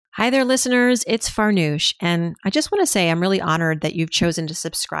Hi there, listeners. It's Farnoosh, and I just want to say I'm really honored that you've chosen to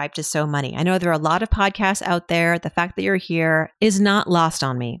subscribe to So Money. I know there are a lot of podcasts out there. The fact that you're here is not lost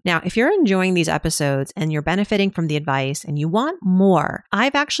on me. Now, if you're enjoying these episodes and you're benefiting from the advice and you want more,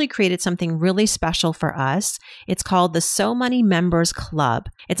 I've actually created something really special for us. It's called the So Money Members Club.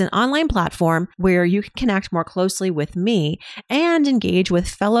 It's an online platform where you can connect more closely with me and engage with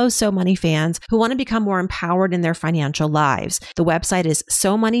fellow So Money fans who want to become more empowered in their financial lives. The website is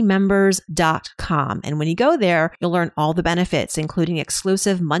SoMoneyMembers.com. And when you go there, you'll learn all the benefits, including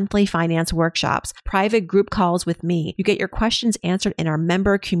exclusive monthly finance workshops, private group calls with me. You get your questions answered in our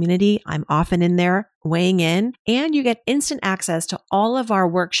member community. I'm often in there weighing in, and you get instant access to all of our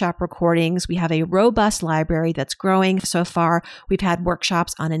workshop recordings. We have a robust library that's growing. So far, we've had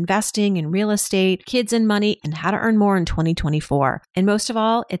workshops on investing in real estate, kids and money, and how to earn more in 2024. And most of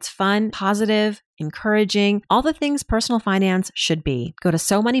all, it's fun, positive, encouraging, all the things personal finance should be. Go to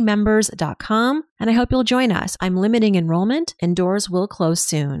SoMoneyMembers.com, and I hope you'll join us. I'm limiting enrollment, and doors will close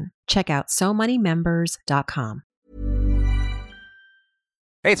soon. Check out SoMoneyMembers.com.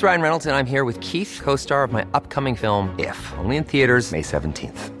 Hey, it's Ryan Reynolds, and I'm here with Keith, co-star of my upcoming film, If, only in theaters May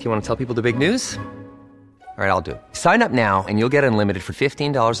 17th. Do you want to tell people the big news? All right, I'll do it. Sign up now and you'll get unlimited for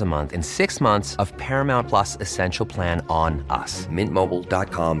 $15 a month and 6 months of Paramount Plus Essential Plan on us.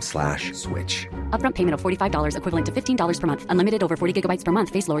 MintMobile.com/switch. Upfront payment of $45 equivalent to $15 per month. Unlimited over 40 gigabytes per month.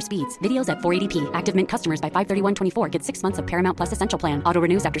 Face lower speeds. Videos at 480p. Active Mint customers by 531.24 get 6 months of Paramount Plus Essential Plan. Auto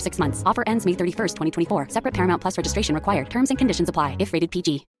renews after 6 months. Offer ends May 31st, 2024. Separate Paramount Plus registration required. Terms and conditions apply if rated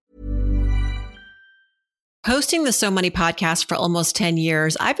PG. Hosting the So Money podcast for almost 10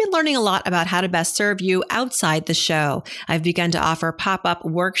 years, I've been learning a lot about how to best serve you outside the show. I've begun to offer pop-up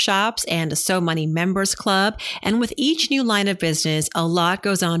workshops and a So Money Members Club. And with each new line of business, a lot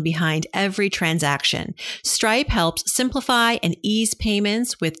goes on behind every transaction. Stripe helps simplify and ease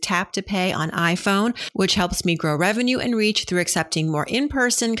payments with Tap to Pay on iPhone, which helps me grow revenue and reach through accepting more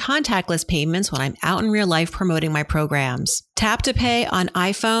in-person contactless payments when I'm out in real life promoting my programs. Tap to Pay on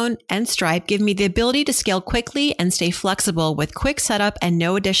iPhone and Stripe give me the ability to scale quickly and stay flexible with quick setup and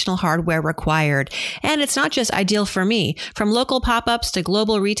no additional hardware required. And it's not just ideal for me. From local pop-ups to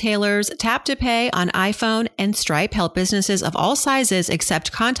global retailers, Tap to Pay on iPhone and Stripe help businesses of all sizes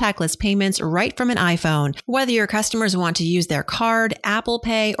accept contactless payments right from an iPhone. Whether your customers want to use their card, Apple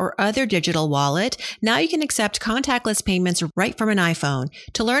Pay, or other digital wallet, now you can accept contactless payments right from an iPhone.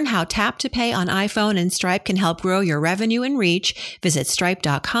 To learn how Tap to Pay on iPhone and Stripe can help grow your revenue and reach, visit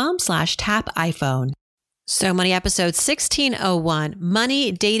stripe.com/tapiphone. So Money episode 1601,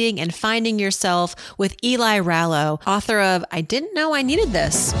 Money, Dating, and Finding Yourself with Eli Rallo, author of I Didn't Know I Needed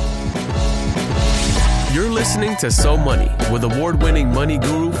This. You're listening to So Money with award-winning money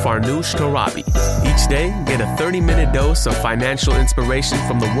guru Farnoosh Torabi. Each day, get a 30-minute dose of financial inspiration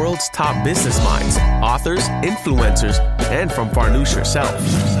from the world's top business minds, authors, influencers, and from Farnoosh herself.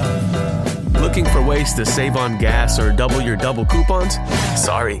 Looking for ways to save on gas or double your double coupons?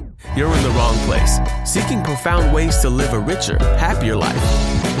 Sorry, you're in the wrong place. Seeking profound ways to live a richer, happier life.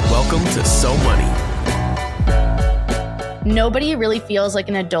 Welcome to So Money. Nobody really feels like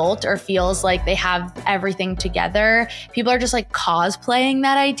an adult or feels like they have everything together. People are just like cosplaying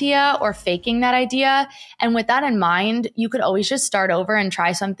that idea or faking that idea. And with that in mind, you could always just start over and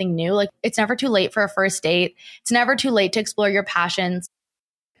try something new. Like, it's never too late for a first date. It's never too late to explore your passions.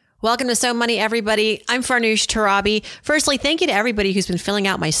 Welcome to So Money, everybody. I'm Farnoosh Torabi. Firstly, thank you to everybody who's been filling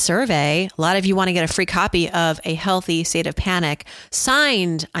out my survey. A lot of you want to get a free copy of A Healthy State of Panic,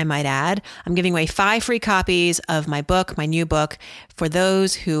 signed, I might add. I'm giving away 5 free copies of my book, my new book, for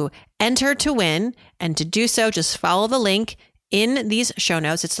those who enter to win. And to do so, just follow the link in these show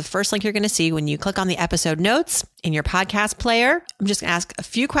notes. It's the first link you're going to see when you click on the episode notes in your podcast player. I'm just going to ask a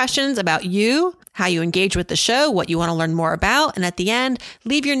few questions about you, how you engage with the show, what you want to learn more about. And at the end,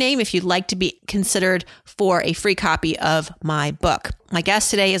 leave your name if you'd like to be considered for a free copy of my book. My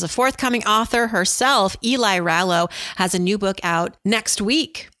guest today is a forthcoming author herself. Eli Rallo has a new book out next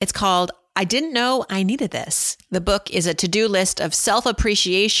week. It's called I Didn't Know I Needed This. The book is a to-do list of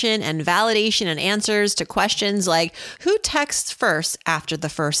self-appreciation and validation and answers to questions like, who texts first after the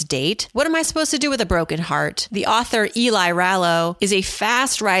first date? What am I supposed to do with a broken heart? The author, Eli Rallo, is a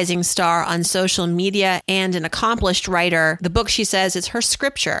fast-rising star on social media and an accomplished writer. The book, she says, is her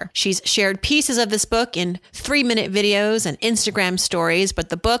scripture. She's shared pieces of this book in 3-minute videos and Instagram stories, but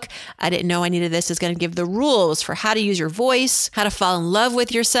the book, I Didn't Know I Needed This, is going to give the rules for how to use your voice, how to fall in love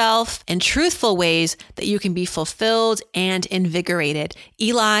with yourself, and truthful ways that you can be fulfilled and invigorated.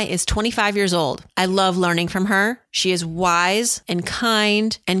 Eli is 25 years old. I love learning from her. She is wise and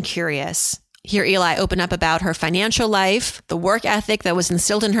kind and curious. Hear Eli open up about her financial life, the work ethic that was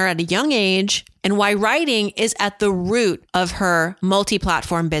instilled in her at a young age, and why writing is at the root of her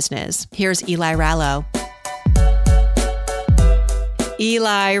multi-platform business. Here's Eli Rallo.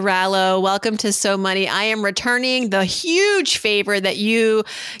 Eli Rallo, welcome to So Money. I am returning the huge favor that you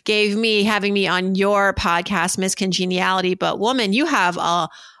gave me having me on your podcast, Miss Congeniality. But woman, you have a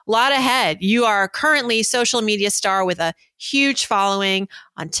lot ahead. You are currently social media star with a huge following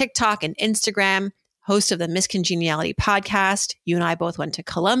on TikTok and Instagram, host of the Miss Congeniality podcast. You and I both went to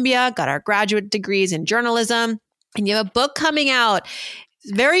Columbia, got our graduate degrees in journalism, and you have a book coming out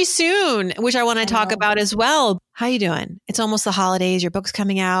very soon, which I want to talk about as well. How you doing? It's almost the holidays. Your book's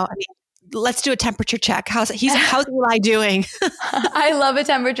coming out. I mean, let's do a temperature check. How's Eli doing? I love a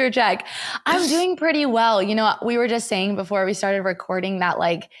temperature check. I'm doing pretty well. You know, we were just saying before we started recording that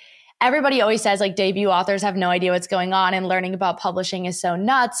like everybody always says like debut authors have no idea what's going on and learning about publishing is so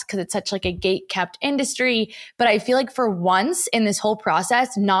nuts because it's such like a gate-kept industry. But I feel like for once in this whole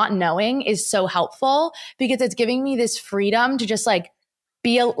process, not knowing is so helpful because it's giving me this freedom to just like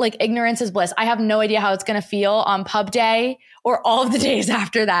like ignorance is bliss. I have no idea how it's going to feel on pub day or all of the days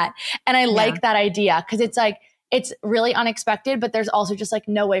after that. And I like that idea because it's like, it's really unexpected, but there's also just like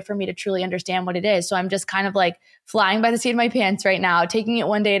no way for me to truly understand what it is. So I'm just kind of like flying by the seat of my pants right now, taking it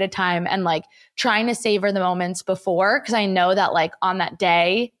one day at a time and like trying to savor the moments before. Cause I know that like on that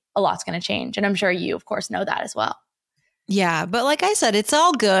day, a lot's going to change. And I'm sure you of course know that as well. Yeah. But like I said, it's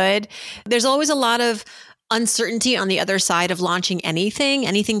all good. There's always a lot of uncertainty on the other side of launching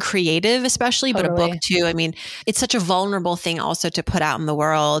anything creative, especially, but a book too. I mean, it's such a vulnerable thing also to put out in the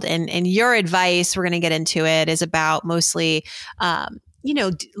world. And your advice, we're going to get into it, is about mostly,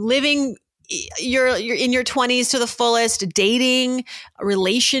 living you're in your 20s to the fullest, dating,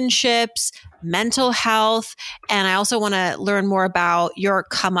 relationships, mental health. And I also want to learn more about your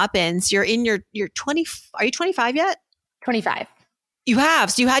comeuppance. You're in your 20, are you 25 yet? 25. You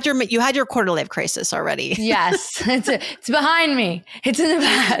have. So you had your quarter life crisis already. Yes. It's behind me. It's in the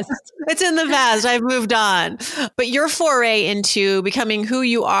past. It's in the past. I've moved on. But your foray into becoming who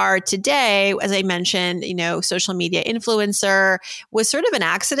you are today, as I mentioned, social media influencer, was sort of an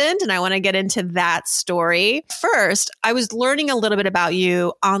accident. And I want to get into that story. First, I was learning a little bit about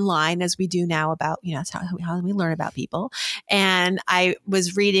you online, as we do now about, that's how we learn about people. And I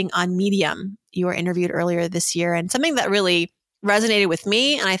was reading on Medium. You were interviewed earlier this year, and something that really resonated with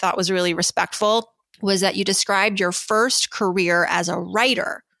me and I thought was really respectful was that you described your first career as a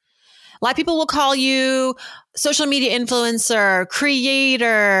writer. A lot of people will call you social media influencer,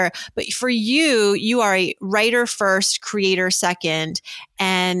 creator, but for you, you are a writer first, creator second.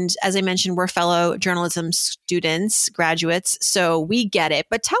 And as I mentioned, we're fellow journalism students, graduates, so we get it.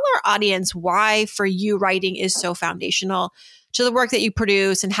 But tell our audience why for you writing is so foundational to the work that you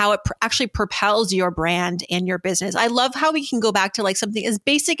produce and how it actually propels your brand and your business. I love how we can go back to like something as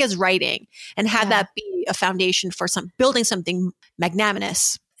basic as writing and have that be a foundation for building something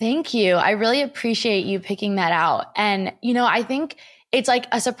magnanimous. Thank you. I really appreciate you picking that out. And, I think it's like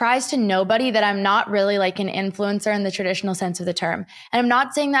a surprise to nobody that I'm not really like an influencer in the traditional sense of the term. And I'm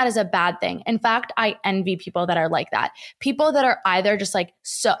not saying that as a bad thing. In fact, I envy people that are like that. People that are either just like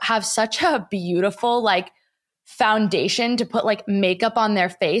have such a beautiful like foundation to put like makeup on their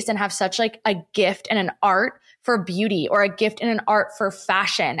face and have such like a gift and an art for beauty or a gift and an art for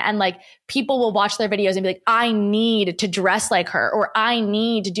fashion. And like people will watch their videos and be like, I need to dress like her, or I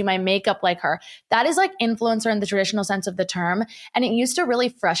need to do my makeup like her. That is like influencer in the traditional sense of the term. And it used to really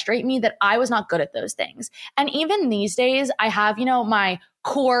frustrate me that I was not good at those things. And even these days I have, my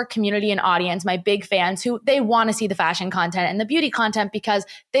core community and audience, my big fans who they want to see the fashion content and the beauty content because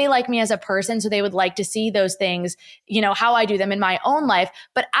they like me as a person. So they would like to see those things, how I do them in my own life.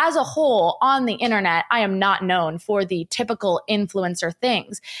 But as a whole on the internet, I am not known for the typical influencer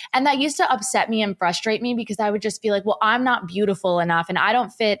things. And that used to upset me and frustrate me because I would just feel like, well, I'm not beautiful enough and I don't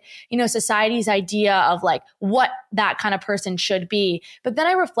fit, society's idea of like what that kind of person should be. But then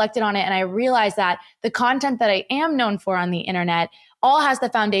I reflected on it and I realized that the content that I am known for on the internet all has the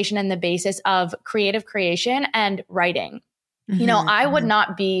foundation and the basis of creative creation and writing. I would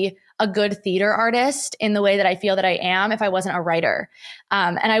not be a good theater artist in the way that I feel that I am if I wasn't a writer.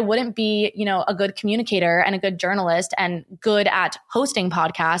 And I wouldn't be, a good communicator and a good journalist and good at hosting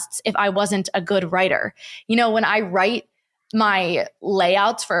podcasts if I wasn't a good writer. When I write my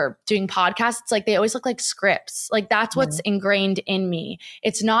layouts for doing podcasts, it's like they always look like scripts. Like that's what's ingrained in me.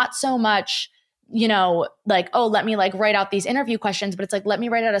 It's not so much like, oh, let me like write out these interview questions, but it's like, let me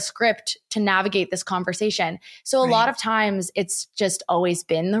write out a script to navigate this conversation. So a lot of times it's just always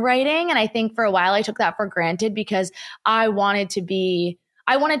been the writing. And I think for a while I took that for granted because I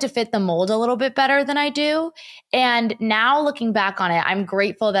I wanted to fit the mold a little bit better than I do. And now looking back on it, I'm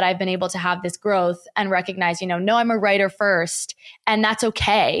grateful that I've been able to have this growth and recognize, no, I'm a writer first, and that's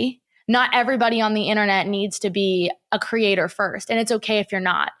okay. Not everybody on the internet needs to be a creator first. And it's okay if you're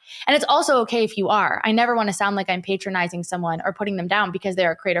not. And it's also okay if you are. I never want to sound like I'm patronizing someone or putting them down because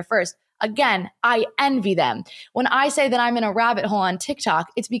they're a creator first. Again, I envy them. When I say that I'm in a rabbit hole on TikTok,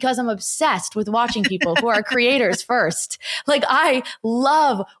 it's because I'm obsessed with watching people who are creators first. Like, I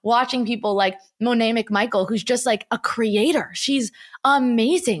love watching people like Monet McMichael, who's just like a creator. She's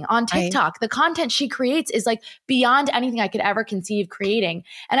amazing on TikTok. The content she creates is like beyond anything I could ever conceive creating.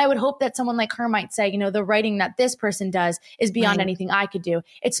 And I would hope that someone like her might say, the writing that this person does is beyond anything I could do.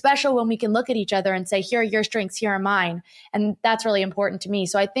 It's special when we can look at each other and say, here are your strengths, here are mine. And that's really important to me.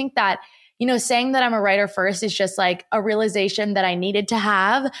 So I think that saying that I'm a writer first is just like a realization that I needed to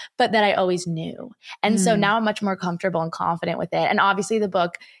have, but that I always knew. And so now I'm much more comfortable and confident with it. And obviously the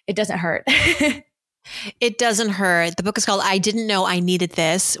book, it doesn't hurt. It doesn't hurt. The book is called I Didn't Know I Needed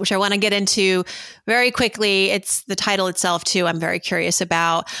This, which I want to get into very quickly. It's the title itself too. I'm very curious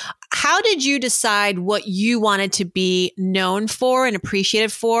about. How did you decide what you wanted to be known for and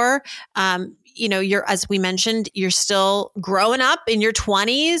appreciated for? As we mentioned, you're still growing up in your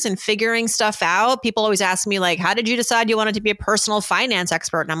 20s and figuring stuff out. People always ask me like, how did you decide you wanted to be a personal finance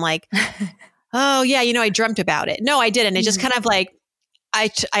expert? And I'm like, oh yeah, I dreamt about it. No, I didn't. It just kind of like, I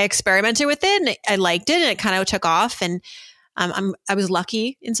experimented with it and I liked it and it kind of took off, and I was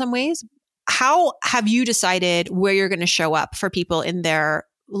lucky in some ways. How have you decided where you're going to show up for people in their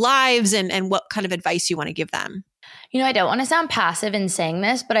lives and what kind of advice you want to give them? I don't want to sound passive in saying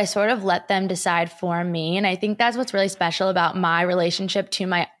this, but I sort of let them decide for me. And I think that's what's really special about my relationship to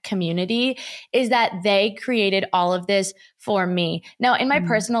my community is that they created all of this for me. Now, in my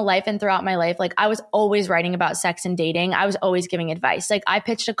personal life and throughout my life, like I was always writing about sex and dating. I was always giving advice. Like I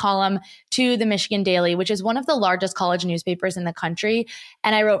pitched a column to the Michigan Daily, which is one of the largest college newspapers in the country.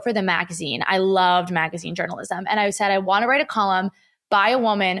 And I wrote for the magazine. I loved magazine journalism. And I said, I want to write a column by a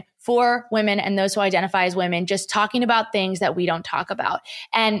woman for women and those who identify as women, just talking about things that we don't talk about.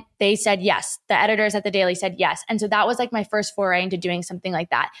 And they said yes. The editors at the Daily said yes. And so that was like my first foray into doing something like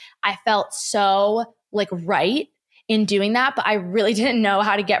that. I felt so like right in doing that, but I really didn't know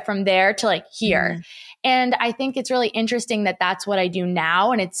how to get from there to like here. And I think it's really interesting that that's what I do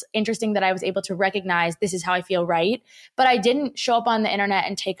now. And it's interesting that I was able to recognize this is how I feel right. But I didn't show up on the internet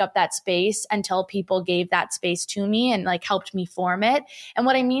and take up that space until people gave that space to me and like helped me form it. And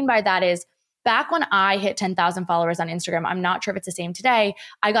what I mean by that is back when I hit 10,000 followers on Instagram, I'm not sure if it's the same today,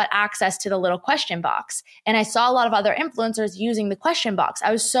 I got access to the little question box. And I saw a lot of other influencers using the question box.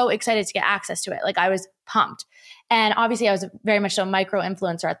 I was so excited to get access to it. Like I was pumped. And obviously I was very much so micro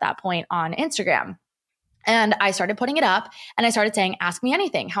influencer at that point on Instagram. And I started putting it up and I started saying, ask me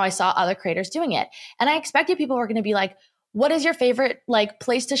anything, how I saw other creators doing it. And I expected people were going to be like, what is your favorite like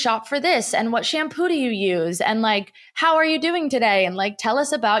place to shop for this? And what shampoo do you use? And like, how are you doing today? And like, tell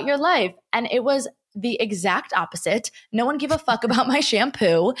us about your life. And it was the exact opposite. No one gave a fuck about my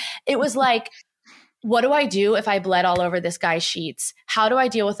shampoo. It was like, what do I do if I bled all over this guy's sheets? How do I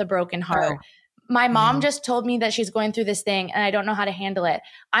deal with a broken heart? My mom just told me that she's going through this thing and I don't know how to handle it.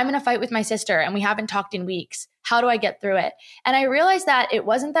 I'm in a fight with my sister and we haven't talked in weeks. How do I get through it? And I realized that it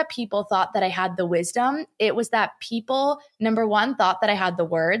wasn't that people thought that I had the wisdom. It was that people, number one, thought that I had the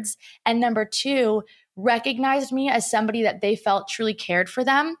words. And number two, recognized me as somebody that they felt truly cared for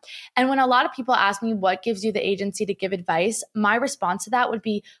them. And when a lot of people ask me what gives you the agency to give advice, my response to that would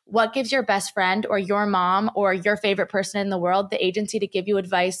be, what gives your best friend or your mom or your favorite person in the world the agency to give you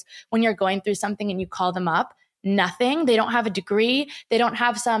advice when you're going through something and you call them up? Nothing. They don't have a degree. They don't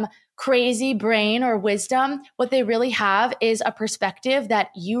have some crazy brain or wisdom. What they really have is a perspective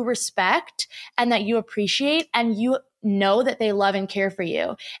that you respect and that you appreciate, and you know that they love and care for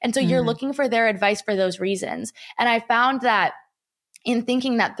you. And so you're looking for their advice for those reasons. And I found that in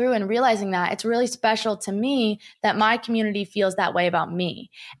thinking that through and realizing that, it's really special to me that my community feels that way about me.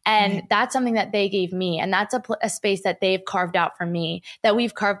 And that's something that they gave me. And that's a space that they've carved out for me, that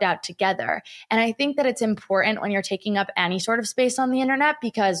we've carved out together. And I think that it's important when you're taking up any sort of space on the internet,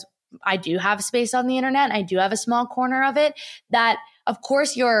 because I do have space on the internet. I do have a small corner of it that, of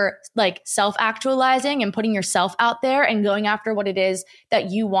course, you're like self-actualizing and putting yourself out there and going after what it is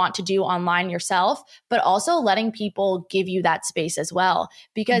that you want to do online yourself, but also letting people give you that space as well,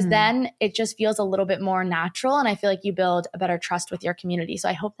 because then it just feels a little bit more natural. And I feel like you build a better trust with your community. So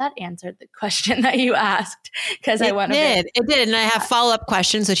I hope that answered the question that you asked, because I went It did. And I have follow-up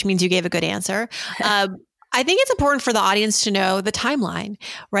questions, which means you gave a good answer. I think it's important for the audience to know the timeline,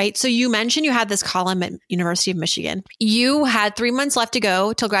 right? So you mentioned you had this column at University of Michigan. You had 3 months left to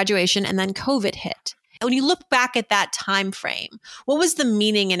go till graduation, and then COVID hit. And when you look back at that time frame, what was the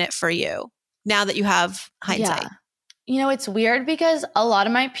meaning in it for you now that you have hindsight? Yeah. You know, it's weird because a lot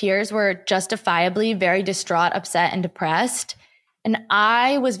of my peers were justifiably very distraught, upset, and depressed. And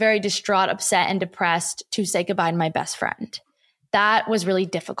I was very distraught, upset, and depressed to say goodbye to my best friend. That was really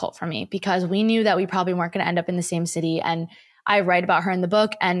difficult for me because we knew that we probably weren't going to end up in the same city. And I write about her in the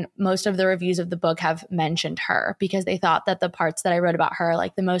book, and most of the reviews of the book have mentioned her because they thought that the parts that I wrote about her are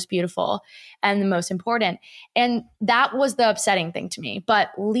like the most beautiful and the most important. And that was the upsetting thing to me.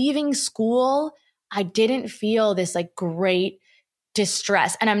 But leaving school, I didn't feel this like great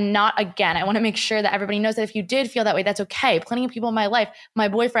distress. And I'm not, again, I want to make sure that everybody knows that if you did feel that way, that's okay. Plenty of people in my life, my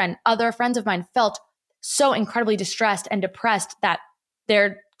boyfriend, other friends of mine felt so incredibly distressed and depressed that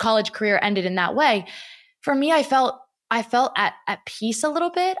their college career ended in that way. For me, I felt at peace a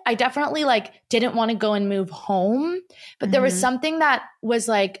little bit. I definitely like didn't want to go and move home, but there was something that was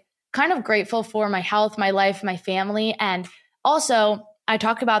like kind of grateful for my health, my life, my family. And also I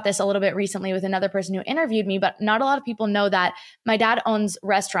talked about this a little bit recently with another person who interviewed me, but not a lot of people know that my dad owns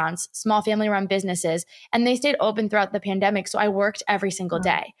restaurants, small family run businesses, and they stayed open throughout the pandemic. So I worked every single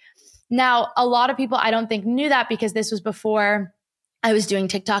day. Now, a lot of people I don't think knew that because this was before I was doing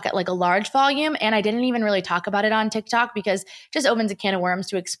TikTok at like a large volume, and I didn't even really talk about it on TikTok because it just opens a can of worms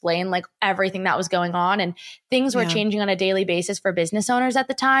to explain like everything that was going on, and things were changing on a daily basis for business owners at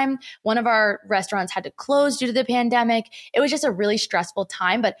the time. One of our restaurants had to close due to the pandemic. It was just a really stressful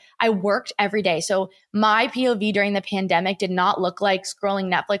time, but I worked every day. So my POV during the pandemic did not look like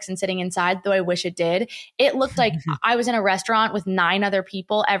scrolling Netflix and sitting inside, though I wish it did. It looked like I was in a restaurant with 9 other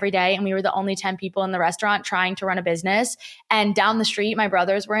people every day, and we were the only 10 people in the restaurant trying to run a business. And down the street, my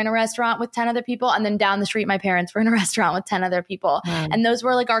brothers were in a restaurant with 10 other people. And then down the street, my parents were in a restaurant with 10 other people. And those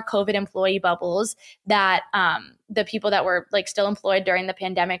were like our COVID employee bubbles that the people that were like still employed during the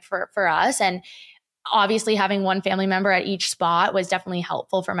pandemic for us. And obviously having one family member at each spot was definitely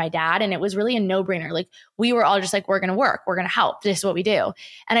helpful for my dad. And it was really a no-brainer. Like we were all just like, we're going to work, we're going to help. This is what we do.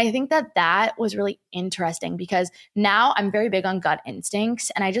 And I think that was really interesting because now I'm very big on gut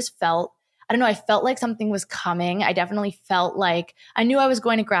instincts. And I just felt, I don't know, I felt like something was coming. I definitely felt like I knew I was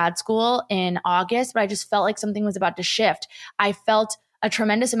going to grad school in August, but I just felt like something was about to shift. I felt a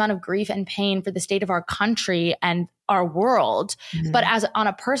tremendous amount of grief and pain for the state of our country and our world. But as on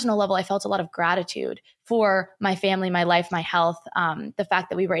a personal level, I felt a lot of gratitude for my family, my life, my health, the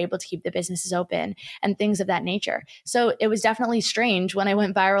fact that we were able to keep the businesses open and things of that nature. So it was definitely strange when I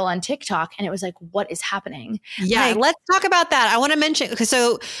went viral on TikTok and it was like, what is happening? Yeah, Like, let's talk about that. I want to mention,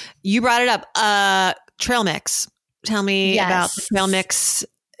 so you brought it up, trail mix. Tell me about the trail mix,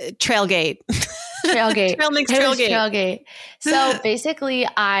 Trailgate. Trailgate. Trailgate. So basically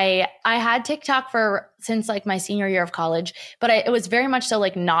I had TikTok since like my senior year of college, but it was very much so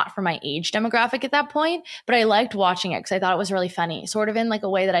like not for my age demographic at that point, but I liked watching it because I thought it was really funny, sort of in like a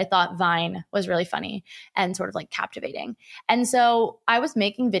way that I thought Vine was really funny and sort of like captivating. And so I was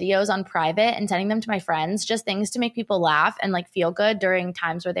making videos on private and sending them to my friends, just things to make people laugh and like feel good during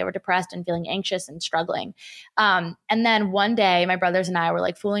times where they were depressed and feeling anxious and struggling. And then one day my brothers and I were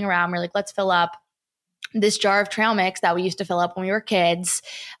like fooling around. We're like, let's fill up this jar of trail mix that we used to fill up when we were kids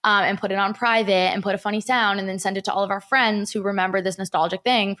and put it on private and put a funny sound and then send it to all of our friends who remember this nostalgic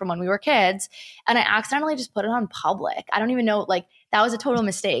thing from when we were kids. And I accidentally just put it on public. I don't even know, like that was a total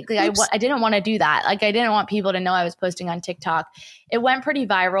mistake. Like I didn't want to do that. Like I didn't want people to know I was posting on TikTok. It went pretty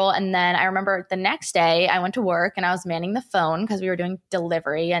viral. And then I remember the next day I went to work and I was manning the phone because we were doing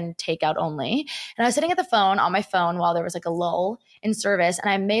delivery and takeout only. And I was sitting at the phone on my phone while there was like a lull in service.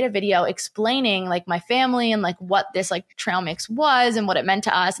 And I made a video explaining like my family and like what this like trail mix was and what it meant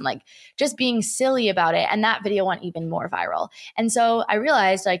to us and like just being silly about it. And that video went even more viral. And so I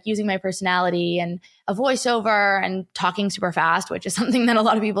realized like using my personality and a voiceover and talking super fast, which is something that a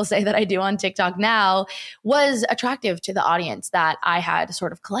lot of people say that I do on TikTok now, was attractive to the audience that I had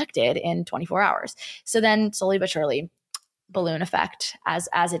sort of collected in 24 hours. So then slowly but surely, balloon effect as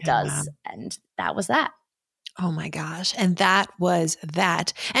it does. And that was that. Oh my gosh. And that was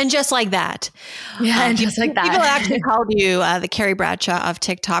that. And just like that. Yeah, and just like that. People actually called you the Carrie Bradshaw of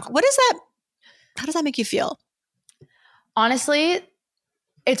TikTok. What is that? How does that make you feel? Honestly,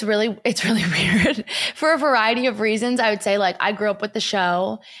 it's really weird for a variety of reasons. I would say like I grew up with the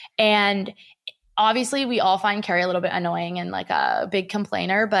show and obviously we all find Carrie a little bit annoying and like a big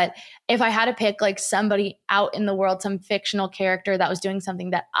complainer. But if I had to pick like somebody out in the world, some fictional character that was doing something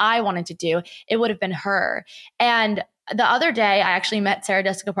that I wanted to do, it would have been her. And the other day, I actually met Sarah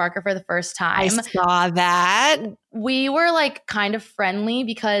Jessica Parker for the first time. I saw that. We were like kind of friendly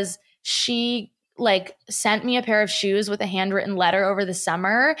because she like sent me a pair of shoes with a handwritten letter over the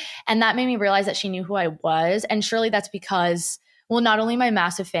summer. And that made me realize that she knew who I was. And surely that's because, well, not only am I a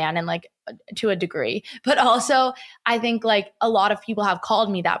massive fan and like to a degree, but also I think like a lot of people have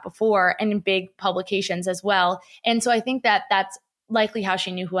called me that before and in big publications as well. And so I think that that's likely how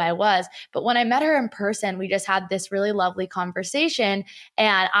she knew who I was. But when I met her in person, we just had this really lovely conversation.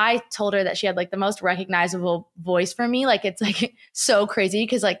 And I told her that she had like the most recognizable voice for me. Like it's like so crazy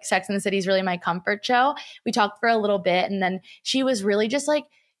because like Sex and the City is really my comfort show. We talked for a little bit and then she was really just like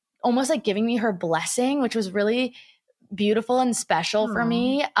almost like giving me her blessing, which was really beautiful and special for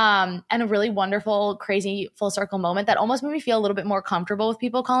me, and a really wonderful, crazy full circle moment that almost made me feel a little bit more comfortable with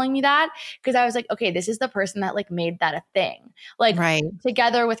people calling me that, because I was like, okay, this is the person that like made that a thing, like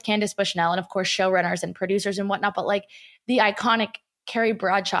together with Candace Bushnell and of course showrunners and producers and whatnot, but like the iconic Carrie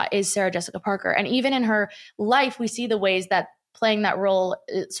Bradshaw is Sarah Jessica Parker. And even in her life, we see the ways that playing that role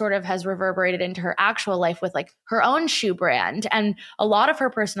sort of has reverberated into her actual life with like her own shoe brand and a lot of her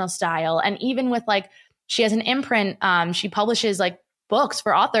personal style. And even with like, she has an imprint. She publishes like books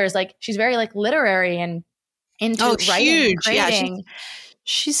for authors. Like she's very like literary and into writing huge. and creating. Yeah,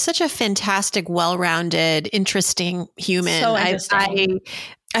 she's such a fantastic, well-rounded, interesting human. So interesting.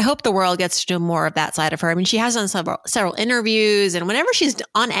 I hope the world gets to know more of that side of her. I mean, she has done several interviews, and whenever she's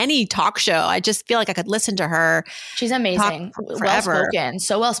on any talk show, I just feel like I could listen to her. She's amazing. Well-spoken.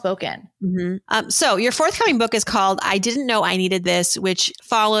 So well-spoken. Mm-hmm. So your forthcoming book is called I Didn't Know I Needed This, which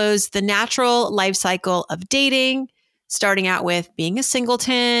follows the natural life cycle of dating, starting out with being a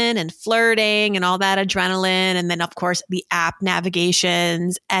singleton and flirting and all that adrenaline. And then, of course, the app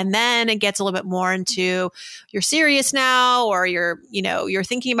navigations. And then it gets a little bit more into you're serious now, or you're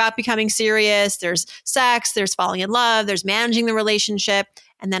thinking about becoming serious. There's sex, there's falling in love, there's managing the relationship.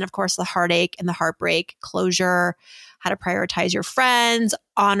 And then, of course, the heartache and the heartbreak, closure, how to prioritize your friends,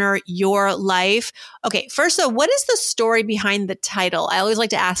 honor your life. Okay, first, so what is the story behind the title? I always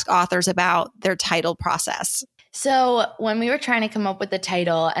like to ask authors about their title process. So when we were trying to come up with the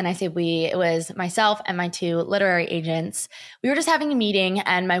title, and I say we, it was myself and my two literary agents, we were just having a meeting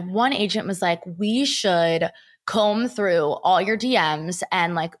and my one agent was like, we should comb through all your DMs.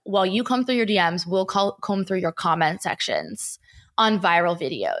 And like, while you comb through your DMs, we'll comb through your comment sections on viral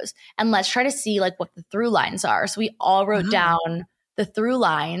videos. And let's try to see like what the through lines are. So we all wrote down the through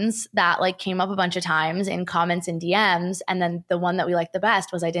lines that like came up a bunch of times in comments and DMs. And then the one that we liked the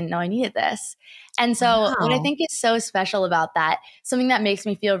best was I didn't know I needed this. And so what I think is so special about that, something that makes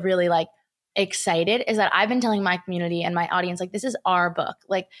me feel really like excited, is that I've been telling my community and my audience, like, this is our book.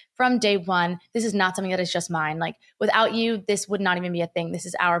 Like from day one, this is not something that is just mine. Like without you, this would not even be a thing. This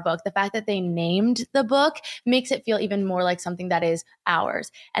is our book. The fact that they named the book makes it feel even more like something that is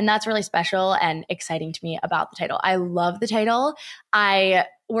ours. And that's really special and exciting to me about the title. I love the title.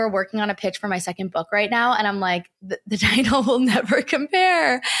 We're working on a pitch for my second book right now. And I'm like, the title will never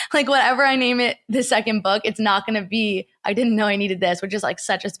compare. Like whatever I name it, the second book, it's not going to be, I didn't know I needed this, which is like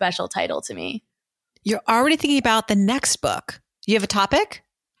such a special title to me. You're already thinking about the next book. Do you have a topic?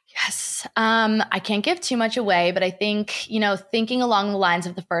 Yes. I can't give too much away, but I think, thinking along the lines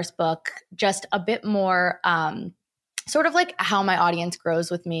of the first book, just a bit more, sort of like how my audience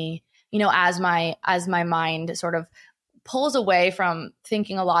grows with me, as my mind sort of pulls away from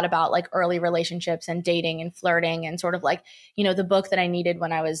thinking a lot about like early relationships and dating and flirting and sort of like, the book that I needed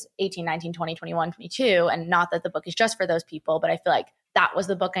when I was 18, 19, 20, 21, 22. And not that the book is just for those people, but I feel like that was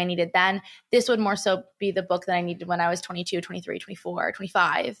the book I needed then. This would more so be the book that I needed when I was 22, 23, 24,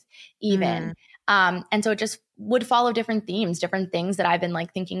 25 even. And so it just would follow different themes, different things that I've been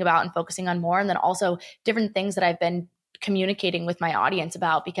like thinking about and focusing on more. And then also different things that I've been communicating with my audience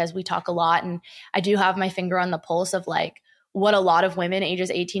about, because we talk a lot and I do have my finger on the pulse of like what a lot of women ages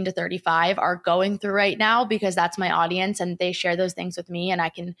 18 to 35 are going through right now, because that's my audience and they share those things with me and I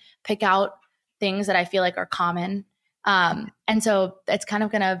can pick out things that I feel like are common. And so it's kind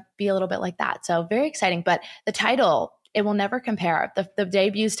of going to be a little bit like that. So very exciting, but the title, it will never compare. The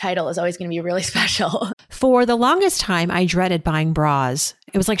debut's title is always going to be really special. For the longest time, I dreaded buying bras.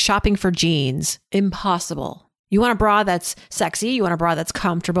 It was like shopping for jeans. Impossible. You want a bra that's sexy. You want a bra that's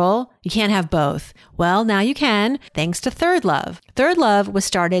comfortable. You can't have both. Well, now you can, thanks to Third Love. Third Love was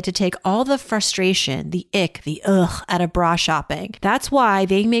started to take all the frustration, the ick, the ugh out of bra shopping. That's why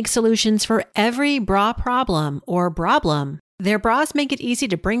they make solutions for every bra problem or problem. Their bras make it easy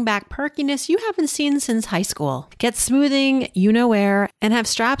to bring back perkiness you haven't seen since high school. Get smoothing, you-know-where, and have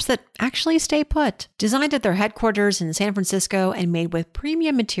straps that actually stay put. Designed at their headquarters in San Francisco and made with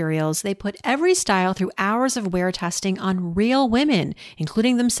premium materials, they put every style through hours of wear testing on real women,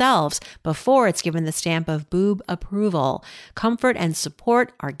 including themselves, before it's given the stamp of boob approval. Comfort and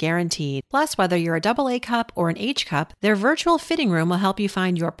support are guaranteed. Plus, whether you're a AA cup or an H cup, their virtual fitting room will help you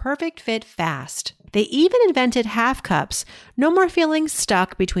find your perfect fit fast. They even invented half cups. No more feeling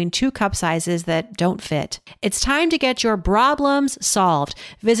stuck between two cup sizes that don't fit. It's time to get your problems solved.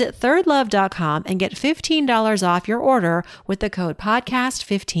 Visit thirdlove.com and get $15 off your order with the code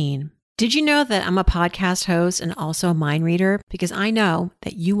podcast15. Did you know that I'm a podcast host and also a mind reader? Because I know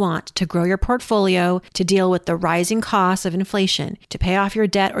that you want to grow your portfolio, to deal with the rising costs of inflation, to pay off your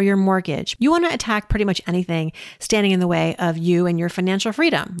debt or your mortgage. You want to attack pretty much anything standing in the way of you and your financial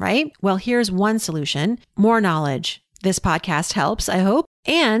freedom, right? Well, here's one solution: more knowledge. This podcast helps, I hope.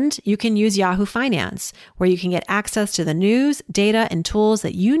 And you can use Yahoo Finance, where you can get access to the news, data, and tools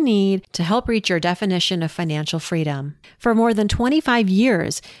that you need to help reach your definition of financial freedom. For more than 25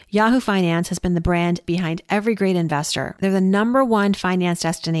 years, Yahoo Finance has been the brand behind every great investor. They're the #1 finance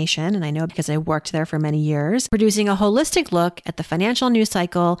destination, and I know because I worked there for many years, producing a holistic look at the financial news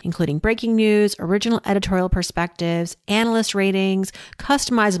cycle, including breaking news, original editorial perspectives, analyst ratings,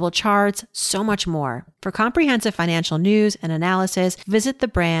 customizable charts, so much more. For comprehensive financial news and analysis, visit the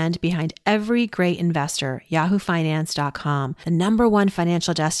brand behind every great investor, yahoofinance.com. The #1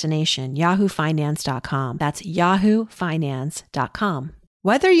 financial destination, yahoofinance.com. That's yahoofinance.com.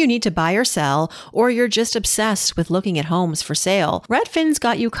 Whether you need to buy or sell, or you're just obsessed with looking at homes for sale, Redfin's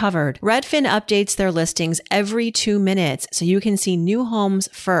got you covered. Redfin updates their listings every 2 minutes so you can see new homes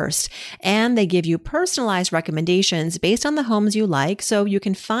first. And they give you personalized recommendations based on the homes you like so you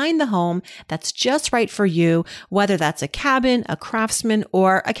can find the home that's just right for you, whether that's a cabin, a craftsman,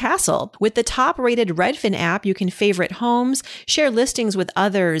 or a castle. With the top-rated Redfin app, you can favorite homes, share listings with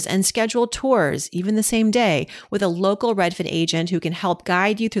others, and schedule tours, even the same day, with a local Redfin agent who can help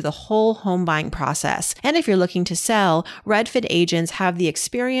guide you through the whole home buying process. And if you're looking to sell, Redfin agents have the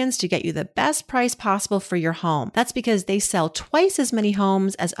experience to get you the best price possible for your home. That's because they sell twice as many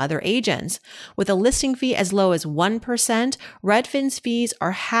homes as other agents. With a listing fee as low as 1%, Redfin's fees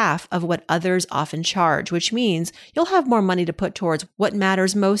are half of what others often charge, which means you'll have more money to put towards what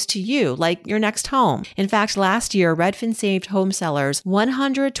matters most to you, like your next home. In fact, last year, Redfin saved home sellers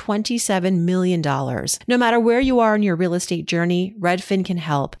 $127 million. No matter where you are in your real estate journey, Redfin can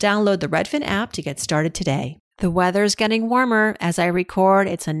help. Download the Redfin app to get started today. The weather's getting warmer. As I record,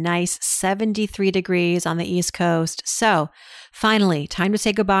 it's a nice 73 degrees on the East Coast. So finally, time to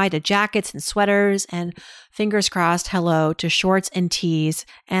say goodbye to jackets and sweaters and, fingers crossed, hello to shorts and tees.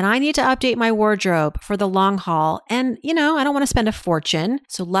 And I need to update my wardrobe for the long haul. And, I don't want to spend a fortune.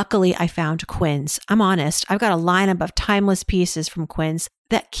 So luckily I found Quince. I'm honest, I've got a lineup of timeless pieces from Quince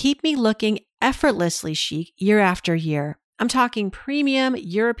that keep me looking effortlessly chic year after year. I'm talking premium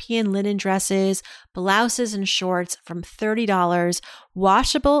European linen dresses, blouses and shorts from $30,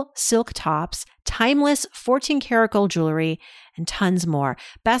 washable silk tops, timeless 14-karat gold jewelry, and tons more.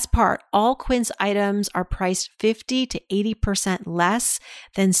 Best part, all Quince items are priced 50 to 80% less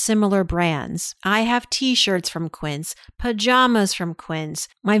than similar brands. I have t-shirts from Quince, pajamas from Quince.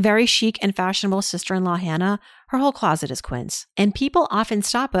 My very chic and fashionable sister-in-law, Hannah, her whole closet is Quince. And people often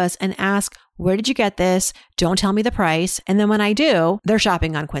stop us and ask, where did you get this? Don't tell me the price. And then when I do, they're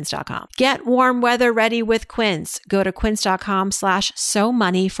shopping on quince.com. Get warm weather ready with Quince. Go to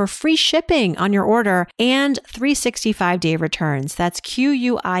quince.com/SoMoney for free shipping on your order and 365-day returns. That's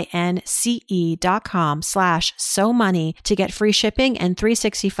QUINCE.com/SoMoney to get free shipping and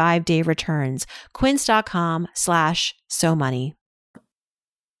 365-day returns. Quince.com/SoMoney.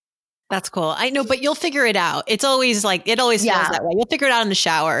 That's cool. I know, but you'll figure it out. It's always like, it always feels that way. You'll figure it out in the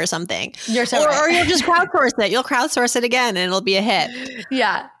shower or something. You're so right. Or you'll just crowdsource it. You'll crowdsource it again and it'll be a hit.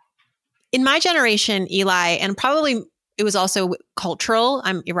 Yeah. In my generation, Eli, and probably it was also cultural,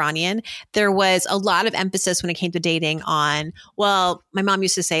 I'm Iranian, there was a lot of emphasis when it came to dating on, well, my mom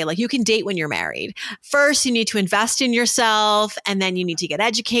used to say, like, you can date when you're married. First, you need to invest in yourself, and then you need to get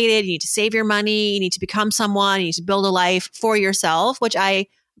educated, you need to save your money, you need to become someone, you need to build a life for yourself, which I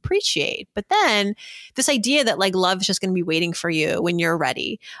appreciate. But then this idea that like love is just going to be waiting for you when you're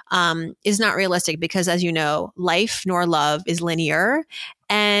ready is not realistic because, as you know, life nor love is linear.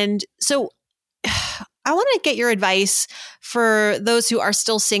 And so I want to get your advice for those who are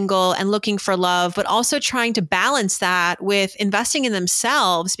still single and looking for love, but also trying to balance that with investing in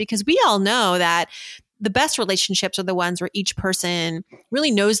themselves, because we all know that the best relationships are the ones where each person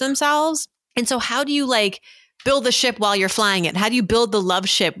really knows themselves. And so how do you like build the ship while you're flying it? How do you build the love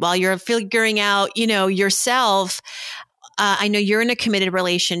ship while you're figuring out, yourself? I know you're in a committed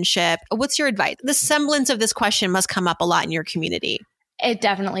relationship. What's your advice? The semblance of this question must come up a lot in your community. It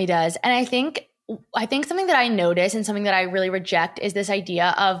definitely does. And I think something that I notice and something that I really reject is this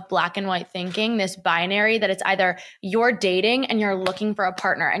idea of black and white thinking, this binary that it's either you're dating and you're looking for a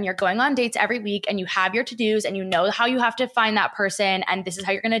partner and you're going on dates every week and you have your to-dos and you know how you have to find that person and this is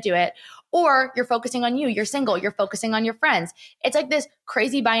how you're going to do it. Or you're focusing on you're single, you're focusing on your friends. It's like this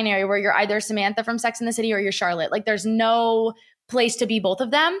crazy binary where you're either Samantha from Sex and the City or you're Charlotte. Like there's no place to be both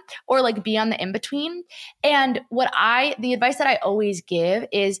of them or like be on the in-between. And the advice that I always give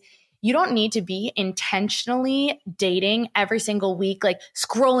is you don't need to be intentionally dating every single week, like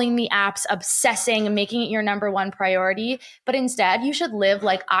scrolling the apps, obsessing, making it your number one priority. But instead, you should live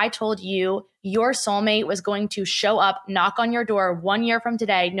like I told you your soulmate was going to show up, knock on your door 1 year from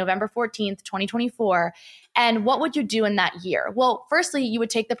today, November 14th, 2024. And what would you do in that year? Well, firstly, you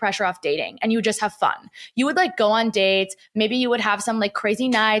would take the pressure off dating and you would just have fun. You would like go on dates. Maybe you would have some like crazy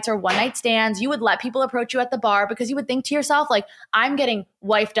nights or one night stands. You would let people approach you at the bar because you would think to yourself, like, I'm getting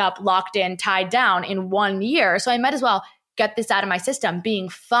wifed up, locked in, tied down in 1 year. So I might as well get this out of my system, being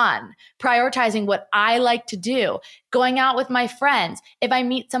fun, prioritizing what I like to do, going out with my friends. If I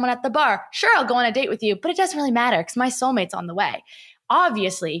meet someone at the bar, sure, I'll go on a date with you, but it doesn't really matter because my soulmate's on the way.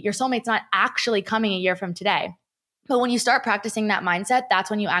 Obviously, your soulmate's not actually coming a year from today. But when you start practicing that mindset, that's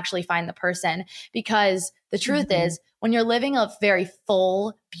when you actually find the person. Because the truth is, when you're living a very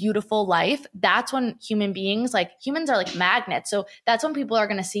full, beautiful life, that's when humans are like magnets. So that's when people are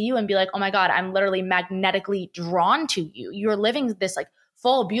going to see you and be like, oh my God, I'm literally magnetically drawn to you. You're living this like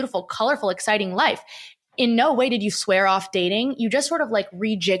full, beautiful, colorful, exciting life. In no way did you swear off dating. You just sort of like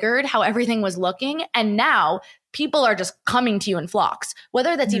rejiggered how everything was looking. And now people are just coming to you in flocks,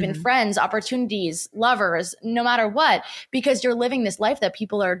 whether that's even friends, opportunities, lovers, no matter what, because you're living this life that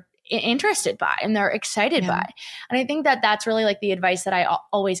people are interested by and they're excited by. And I think that that's really like the advice that I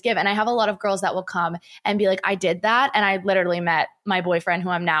always give. And I have a lot of girls that will come and be like, I did that. And I literally met my boyfriend who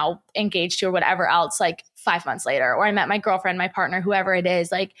I'm now engaged to or whatever else, like 5 months later, or I met my girlfriend, my partner, whoever it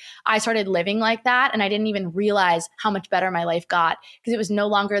is. Like I started living like that. And I didn't even realize how much better my life got because it was no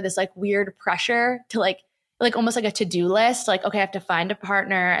longer this like weird pressure to like almost like a to-do list, like, okay, I have to find a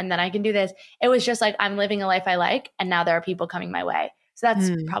partner and then I can do this. It was just like, I'm living a life I like. And now there are people coming my way. So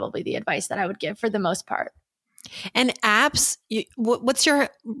that's probably the advice that I would give for the most part. And apps, what's your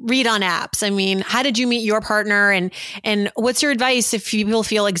read on apps? I mean, how did you meet your partner? And what's your advice if people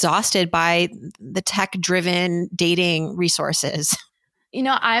feel exhausted by the tech-driven dating resources? You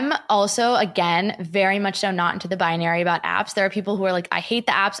know, I'm also, again, very much so not into the binary about apps. There are people who are like, I hate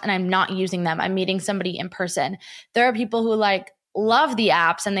the apps and I'm not using them. I'm meeting somebody in person. There are people who like love the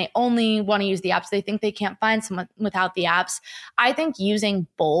apps and they only want to use the apps. They think they can't find someone without the apps. I think using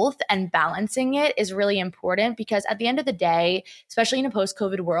both and balancing it is really important because at the end of the day, especially in a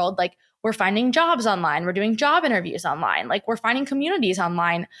post-COVID world, like we're finding jobs online, we're doing job interviews online, like we're finding communities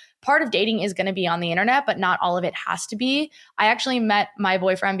online. Part of dating is going to be on the internet, but not all of it has to be. I actually met my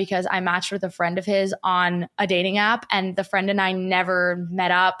boyfriend because I matched with a friend of his on a dating app and the friend and I never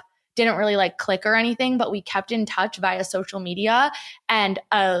met up. Didn't really like click or anything, but we kept in touch via social media. And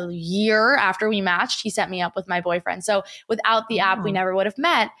a year after we matched, he set me up with my boyfriend. So without the app, we never would have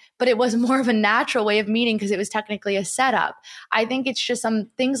met, but it was more of a natural way of meeting because it was technically a setup. I think it's just some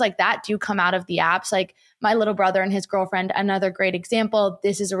things like that do come out of the apps. Like my little brother and his girlfriend, another great example.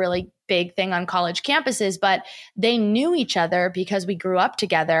 This is a really big thing on college campuses, but they knew each other because we grew up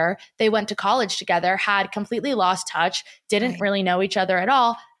together. They went to college together, had completely lost touch, didn't really know each other at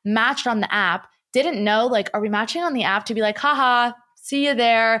all. Matched on the app, didn't know, like, are we matching on the app to be like, haha, see you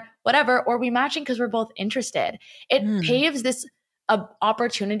there, whatever, or are we matching because we're both interested? It paves this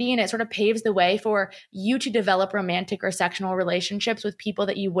opportunity and it sort of paves the way for you to develop romantic or sexual relationships with people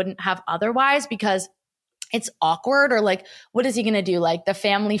that you wouldn't have otherwise because it's awkward or like, what is he going to do? Like the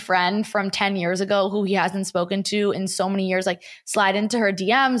family friend from 10 years ago who he hasn't spoken to in so many years, like slide into her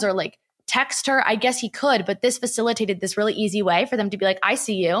DMs or like text her. I guess he could, but this facilitated this really easy way for them to be like, I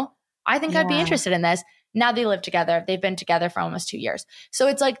see you. I think I'd be interested in this. Now they live together. They've been together for almost 2 years. So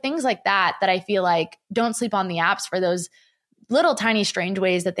it's like things like that I feel like don't sleep on the apps for those little tiny strange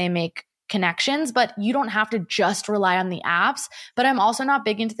ways that they make connections, but you don't have to just rely on the apps. But I'm also not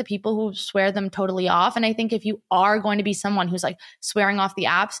big into the people who swear them totally off. And I think if you are going to be someone who's like swearing off the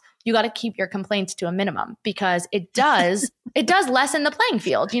apps, you got to keep your complaints to a minimum because it does lessen the playing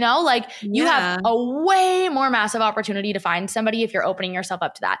field, you know, like you have a way more massive opportunity to find somebody if you're opening yourself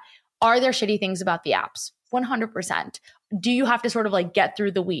up to that. Are there shitty things about the apps? 100%. Do you have to sort of like get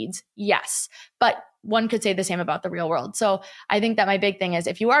through the weeds? Yes. But one could say the same about the real world. So I think that my big thing is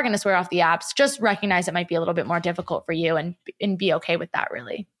if you are going to swear off the apps, just recognize it might be a little bit more difficult for you and be okay with that,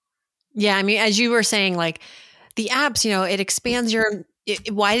 really. Yeah. I mean, as you were saying, like the apps, it expands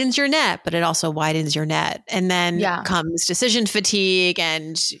it widens your net, but it also widens your net. And then comes decision fatigue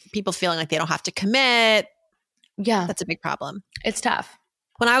and people feeling like they don't have to commit. Yeah. That's a big problem. It's tough.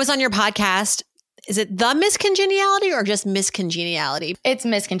 When I was on your podcast, is it the miscongeniality or just miscongeniality? It's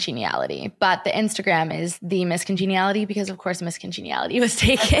miscongeniality, but the Instagram is the miscongeniality because, of course, miscongeniality was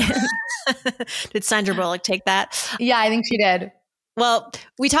taken. Did Sandra Bullock take that? Yeah, I think she did. Well,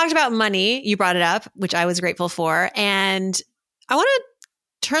 we talked about money. You brought it up, which I was grateful for. And I want to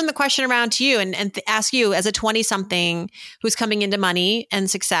turn the question around to you and ask you, as a 20-something who's coming into money and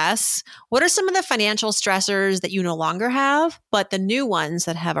success, what are some of the financial stressors that you no longer have, but the new ones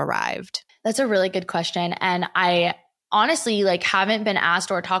that have arrived? That's a really good question. And I honestly haven't been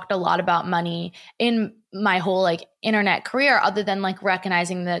asked or talked a lot about money in my whole internet career, other than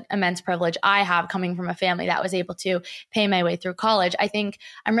recognizing the immense privilege I have coming from a family that was able to pay my way through college. I think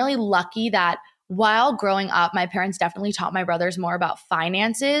I'm really lucky that while growing up, my parents definitely taught my brothers more about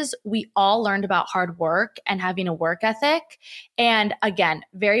finances. We all learned about hard work and having a work ethic. And again,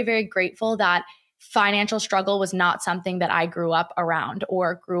 very, very grateful that financial struggle was not something that I grew up around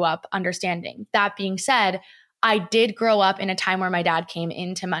or grew up understanding. That being said, I did grow up in a time where my dad came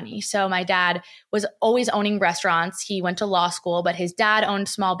into money. So my dad was always owning restaurants. He went to law school, but his dad owned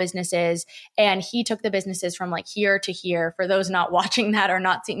small businesses and he took the businesses from here to here. For those not watching that or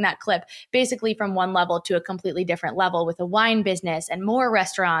not seeing that clip, basically from one level to a completely different level with a wine business and more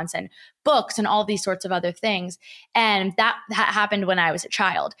restaurants and books and all these sorts of other things. And that happened when I was a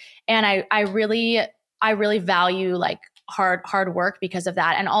child. And I really value hard work because of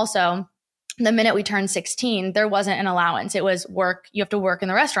that. And also, the minute we turned 16, there wasn't an allowance. It was work. You have to work in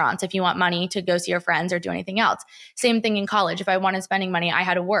the restaurants if you want money to go see your friends or do anything else. Same thing in college. If I wanted spending money, I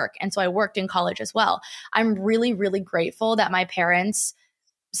had to work. And so I worked in college as well. I'm really, really grateful that my parents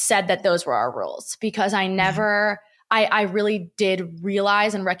said that those were our rules, because I really did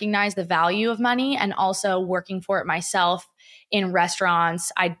realize and recognize the value of money and also working for it myself in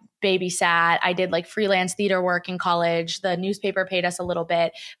restaurants. I babysat. I did freelance theater work in college. The newspaper paid us a little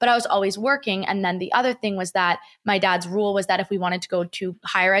bit, but I was always working. And then the other thing was that my dad's rule was that if we wanted to go to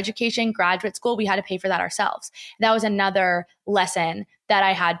higher education, graduate school, we had to pay for that ourselves. That was another lesson that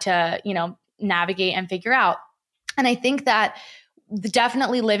I had to, navigate and figure out. And I think that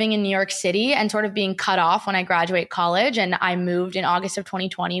definitely living in New York City and sort of being cut off when I graduate college. And I moved in August of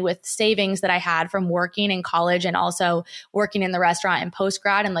 2020 with savings that I had from working in college and also working in the restaurant and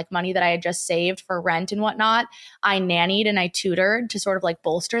post-grad and money that I had just saved for rent and whatnot. I nannied and I tutored to sort of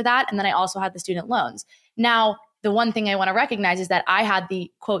bolster that. And then I also had the student loans. Now, the one thing I want to recognize is that I had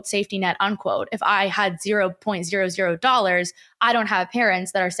the quote safety net unquote. If I had $0.00, I don't have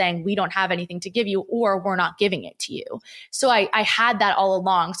parents that are saying we don't have anything to give you or we're not giving it to you. So I had that all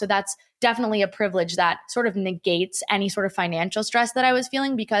along. So that's definitely a privilege that sort of negates any sort of financial stress that I was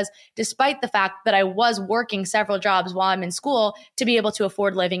feeling, because despite the fact that I was working several jobs while I'm in school to be able to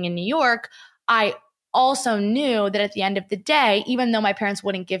afford living in New York, I also knew that at the end of the day, even though my parents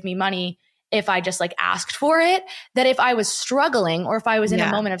wouldn't give me money if I just asked for it, that if I was struggling or if I was in a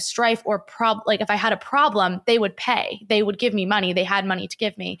moment of strife or if I had a problem, they would pay. They would give me money. They had money to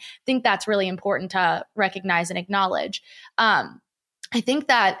give me. I think that's really important to recognize and acknowledge. I think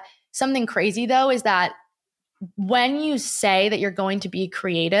that something crazy though is that when you say that you're going to be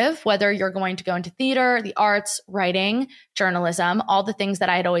creative, whether you're going to go into theater, the arts, writing, journalism, all the things that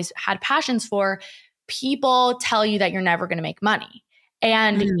I had always had passions for, people tell you that you're never going to make money.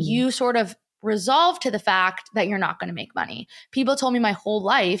 And you sort of resolve to the fact that you're not going to make money. People told me my whole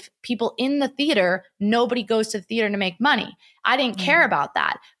life, people in the theater, nobody goes to the theater to make money. I didn't care about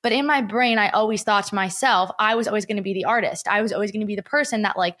that. But in my brain, I always thought to myself, I was always going to be the artist. I was always going to be the person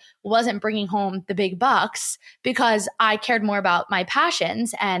that wasn't bringing home the big bucks, because I cared more about my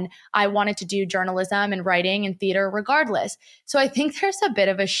passions and I wanted to do journalism and writing and theater regardless. So I think there's a bit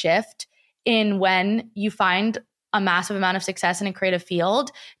of a shift in when you find a massive amount of success in a creative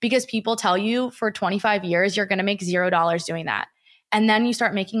field, because people tell you for 25 years, you're going to make $0 doing that. And then you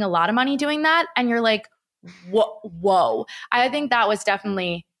start making a lot of money doing that. And you're like, whoa. I think that was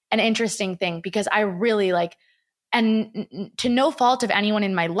definitely an interesting thing, because I really and to no fault of anyone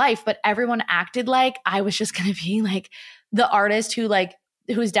in my life, but everyone acted like I was just going to be the artist who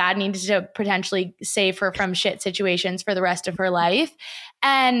whose dad needed to potentially save her from shit situations for the rest of her life.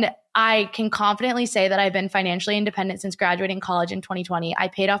 And I can confidently say that I've been financially independent since graduating college in 2020. I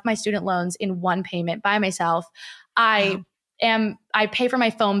paid off my student loans in one payment by myself. I I pay for my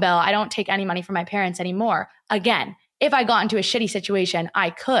phone bill. I don't take any money from my parents anymore. Again, if I got into a shitty situation, I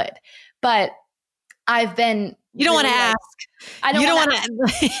could, but I've been. You don't want to ask. I don't want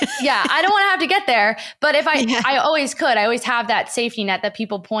to. Yeah, I don't want to have to get there. But if I always could. I always have that safety net that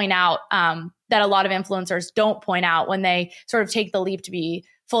people point out that a lot of influencers don't point out when they sort of take the leap to be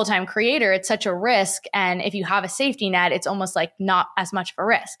full-time creator. It's such a risk. And if you have a safety net, it's almost like not as much of a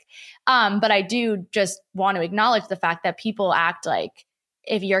risk. But I do just want to acknowledge the fact that people act like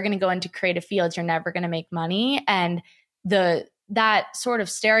if you're going to go into creative fields, you're never going to make money. And that sort of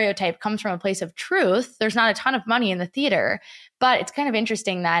stereotype comes from a place of truth. There's not a ton of money in the theater, but it's kind of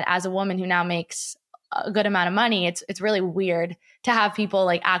interesting that as a woman who now makes a good amount of money, it's really weird to have people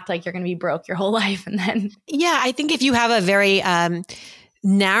like act like you're going to be broke your whole life. And then, yeah, I think if you have a very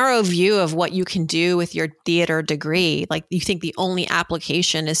narrow view of what you can do with your theater degree, like you think the only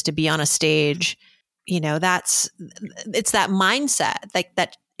application is to be on a stage, it's that mindset like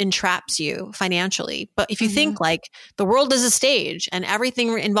that entraps you financially. But if you think like the world is a stage and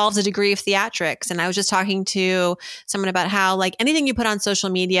everything involves a degree of theatrics, and I was just talking to someone about how like anything you put on social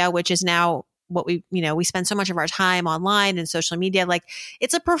media, which is now what we spend so much of our time online and social media, like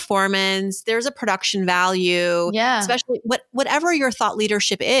it's a performance, there's a production value, especially whatever your thought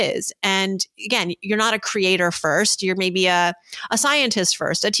leadership is. And again, you're not a creator first, you're maybe a scientist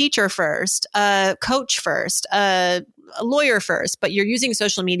first, a teacher first, a coach first, a lawyer first, but you're using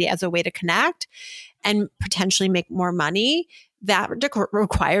social media as a way to connect and potentially make more money. That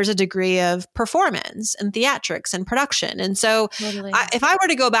requires a degree of performance and theatrics and production. And so if I were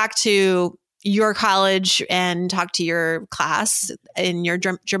to go back to your college and talk to your class in your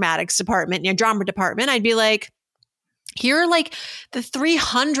dramatics department, your drama department, I'd be like, here are like the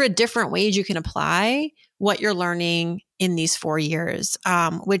 300 different ways you can apply what you're learning in these 4 years,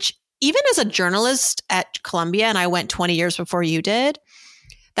 which even as a journalist at Columbia, and I went 20 years before you did,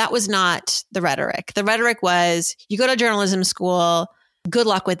 that was not the rhetoric. The rhetoric was, you go to journalism school, good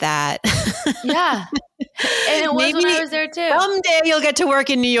luck with that. Yeah. And it was when I was there too. Someday you'll get to work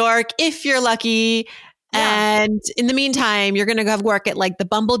in New York if you're lucky. Yeah. And in the meantime, you're going to have work at like the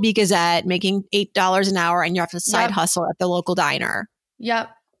Bumblebee Gazette making $8 an hour and you have to side hustle at the local diner. Yep.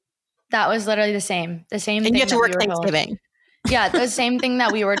 That was literally the same thing. And you have to work Thanksgiving. Yeah. The same thing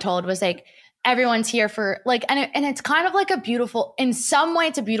that we were told was like, everyone's here for like, and it's kind of like a beautiful, in some way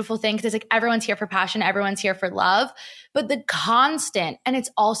it's a beautiful thing because it's like everyone's here for passion, everyone's here for love, but the constant, and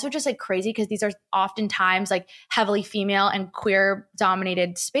it's also just like crazy because these are oftentimes like heavily female and queer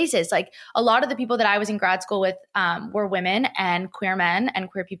dominated spaces. Like a lot of the people that I was in grad school with were women and queer men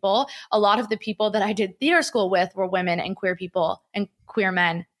and queer people. A lot of the people that I did theater school with were women and queer people and queer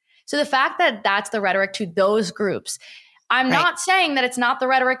men. So the fact that that's the rhetoric to those groups, I'm not saying that it's not the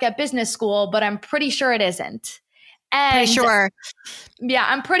rhetoric at business school, but I'm pretty sure it isn't. And pretty sure. Yeah,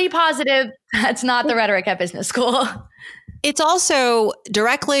 I'm pretty positive that's not the rhetoric at business school. It's also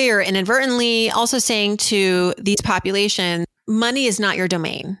directly or inadvertently also saying to these populations, money is not your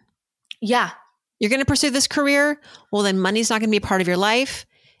domain. Yeah. You're going to pursue this career. Well, then money's not going to be a part of your life.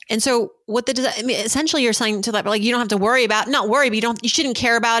 And so essentially you're saying to that, like, you don't have to worry about, not worry, but you shouldn't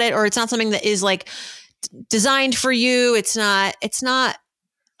care about it, or it's not something that is like designed for you. It's not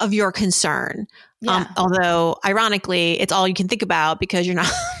of your concern. Yeah. Although ironically, it's all you can think about because you're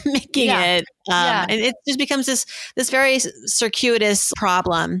not making it. And it just becomes this very circuitous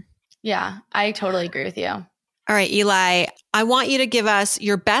problem. Yeah, I totally agree with you. All right, Eli, I want you to give us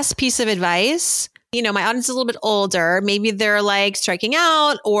your best piece of advice. You know, my audience is a little bit older. Maybe they're like striking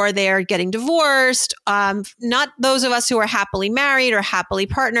out or they're getting divorced. Not those of us who are happily married or happily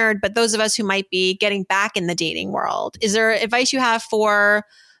partnered, but those of us who might be getting back in the dating world. Is there advice you have for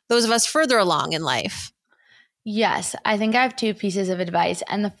those of us further along in life? Yes, I think I have two pieces of advice.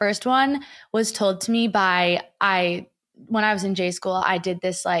 And the first one was told to me when I was in J school, I did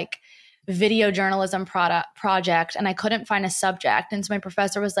this like video journalism project and I couldn't find a subject. And so my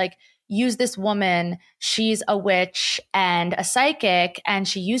professor was like, use this woman. She's a witch and a psychic. And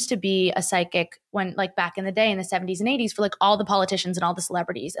she used to be a psychic when like back in the day in the 70s and 80s for like all the politicians and all the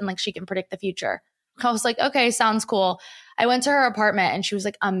celebrities. And like she can predict the future. I was like, okay, sounds cool. I went to her apartment and she was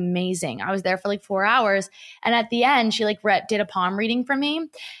like amazing. I was there for like 4 hours. And at the end, she like did a palm reading for me.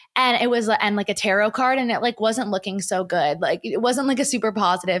 And it was like a tarot card, and it like wasn't looking so good. Like it wasn't like a super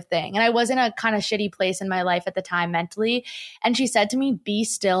positive thing. And I was in a kind of shitty place in my life at the time mentally. And she said to me, be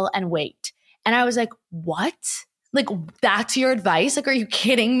still and wait. And I was like, what? Like, that's your advice? Like, are you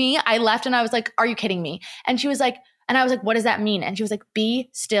kidding me? I left and I was like, are you kidding me? And she was like, and I was like, what does that mean? And she was like, be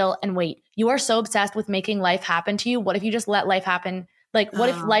still and wait. You are so obsessed with making life happen to you. What if you just let life happen Like, what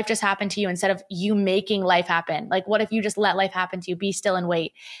if life just happened to you instead of you making life happen? Like, what if you just let life happen to you, be still and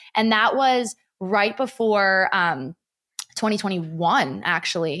wait? And that was right before 2021,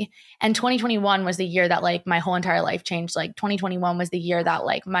 actually. And 2021 was the year that like my whole entire life changed. Like 2021 was the year that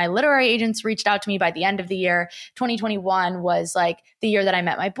like my literary agents reached out to me by the end of the year. 2021 was like the year that I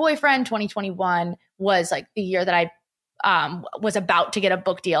met my boyfriend. 2021 was like the year that I was about to get a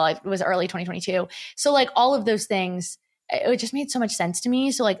book deal. It was early 2022. So like all of those things, it just made so much sense to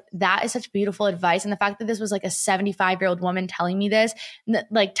me. So like that is such beautiful advice. And the fact that this was like a 75-year-old woman telling me this,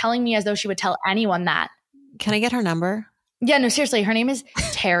 like telling me as though she would tell anyone that. Can I get her number? Yeah, no, seriously. Her name is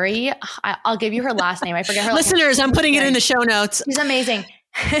Terry. I'll give you her last name. I forget her. Listeners, I'm putting it in the show notes. She's amazing.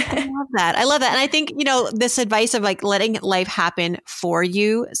 I love that. I love that. And I think, this advice of like letting life happen for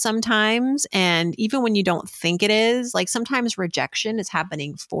you sometimes. And even when you don't think it is, like sometimes rejection is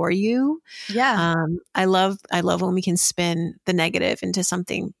happening for you. Yeah. I love when we can spin the negative into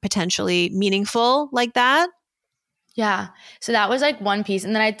something potentially meaningful like that. Yeah. So that was like one piece.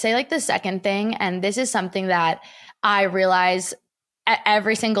 And then I'd say like the second thing, and this is something that I realize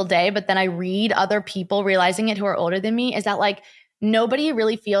every single day, but then I read other people realizing it who are older than me, is that like nobody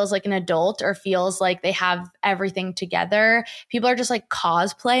really feels like an adult or feels like they have everything together. People are just like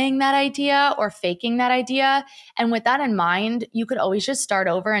cosplaying that idea or faking that idea. And with that in mind, you could always just start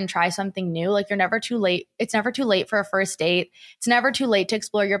over and try something new. Like you're never too late. It's never too late for a first date. It's never too late to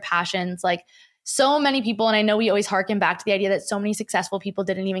explore your passions. Like so many people, and I know we always harken back to the idea that so many successful people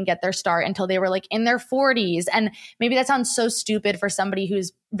didn't even get their start until they were like in their 40s. And maybe that sounds so stupid for somebody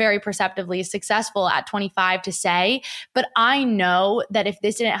who's very perceptively successful at 25 to say, but I know that if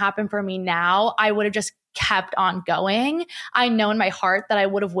this didn't happen for me now, I would have just kept on going. I know in my heart that I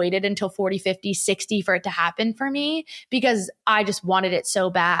would have waited until 40, 50, 60 for it to happen for me because I just wanted it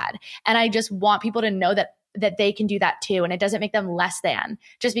so bad. And I just want people to know that they can do that too. And it doesn't make them less than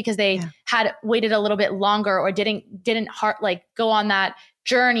just because they had waited a little bit longer or didn't go on that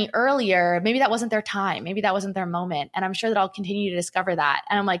journey earlier. Maybe that wasn't their time. Maybe that wasn't their moment. And I'm sure that I'll continue to discover that.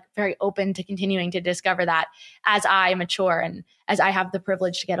 And I'm like very open to continuing to discover that as I mature and as I have the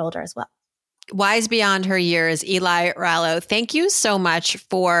privilege to get older as well. Wise beyond her years, Eli Rallo. Thank you so much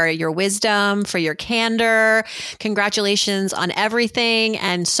for your wisdom, for your candor. Congratulations on everything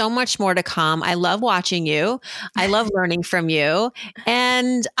and so much more to come. I love watching you. I love learning from you.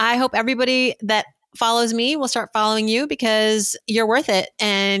 And I hope everybody that follows me will start following you because you're worth it.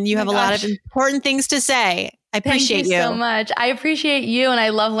 And you have a lot of important things to say. I appreciate you so much. I appreciate you. And I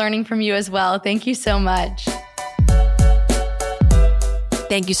love learning from you as well. Thank you so much.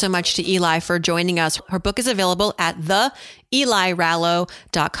 Thank you so much to Eli for joining us. Her book is available at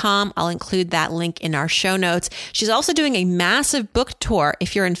theelirallo.com. I'll include that link in our show notes. She's also doing a massive book tour.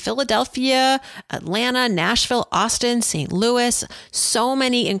 If you're in Philadelphia, Atlanta, Nashville, Austin, St. Louis, so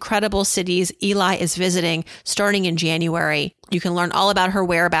many incredible cities Eli is visiting starting in January. You can learn all about her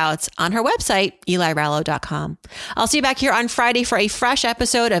whereabouts on her website, elirallo.com. I'll see you back here on Friday for a fresh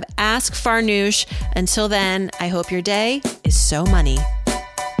episode of Ask Farnoosh. Until then, I hope your day is so money.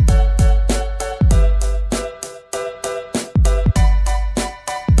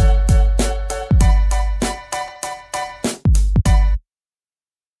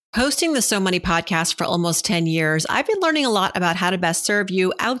 Hosting the So Money podcast for almost 10 years, I've been learning a lot about how to best serve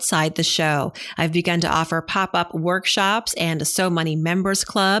you outside the show. I've begun to offer pop-up workshops and a So Money members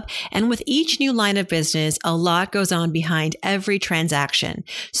club. And with each new line of business, a lot goes on behind every transaction.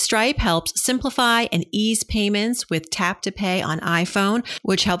 Stripe helps simplify and ease payments with Tap to Pay on iPhone,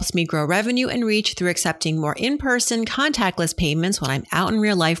 which helps me grow revenue and reach through accepting more in-person contactless payments when I'm out in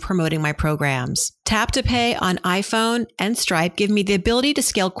real life promoting my programs. Tap to Pay on iPhone and Stripe give me the ability to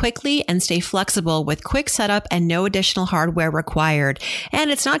scale quickly and stay flexible with quick setup and no additional hardware required. And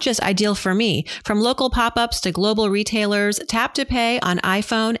it's not just ideal for me. From local pop-ups to global retailers, Tap to Pay on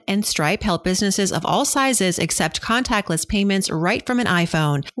iPhone and Stripe help businesses of all sizes accept contactless payments right from an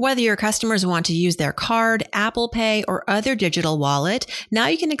iPhone. Whether your customers want to use their card, Apple Pay, or other digital wallet, now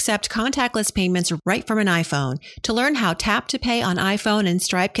you can accept contactless payments right from an iPhone. To learn how Tap to Pay on iPhone and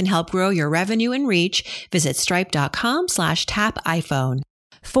Stripe can help grow your revenue and reach, visit stripe.com/tapiphone.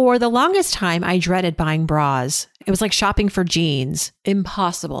 For the longest time, I dreaded buying bras. It was like shopping for jeans.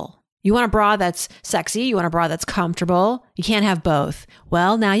 Impossible. You want a bra that's sexy. You want a bra that's comfortable. You can't have both.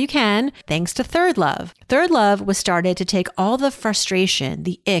 Well, now you can, thanks to Third Love. Third Love was started to take all the frustration,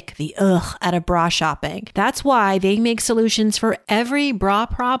 the ick, the ugh out of bra shopping. That's why they make solutions for every bra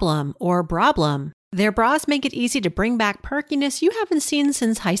problem or problem. Their bras make it easy to bring back perkiness you haven't seen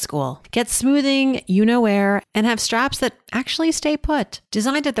since high school. Get smoothing, you-know-where, and have straps that actually stay put.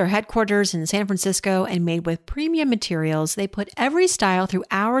 Designed at their headquarters in San Francisco and made with premium materials, they put every style through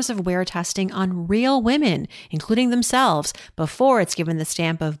hours of wear testing on real women, including themselves, before it's given the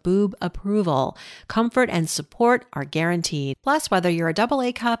stamp of boob approval. Comfort and support are guaranteed. Plus, whether you're a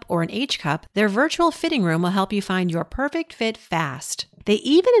AA cup or an H cup, their virtual fitting room will help you find your perfect fit fast. They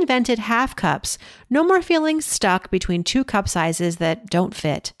even invented half cups. No more feeling stuck between two cup sizes that don't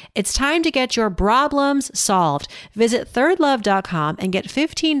fit. It's time to get your problems solved. Visit thirdlove.com and get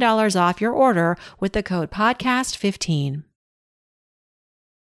 $15 off your order with the code podcast15.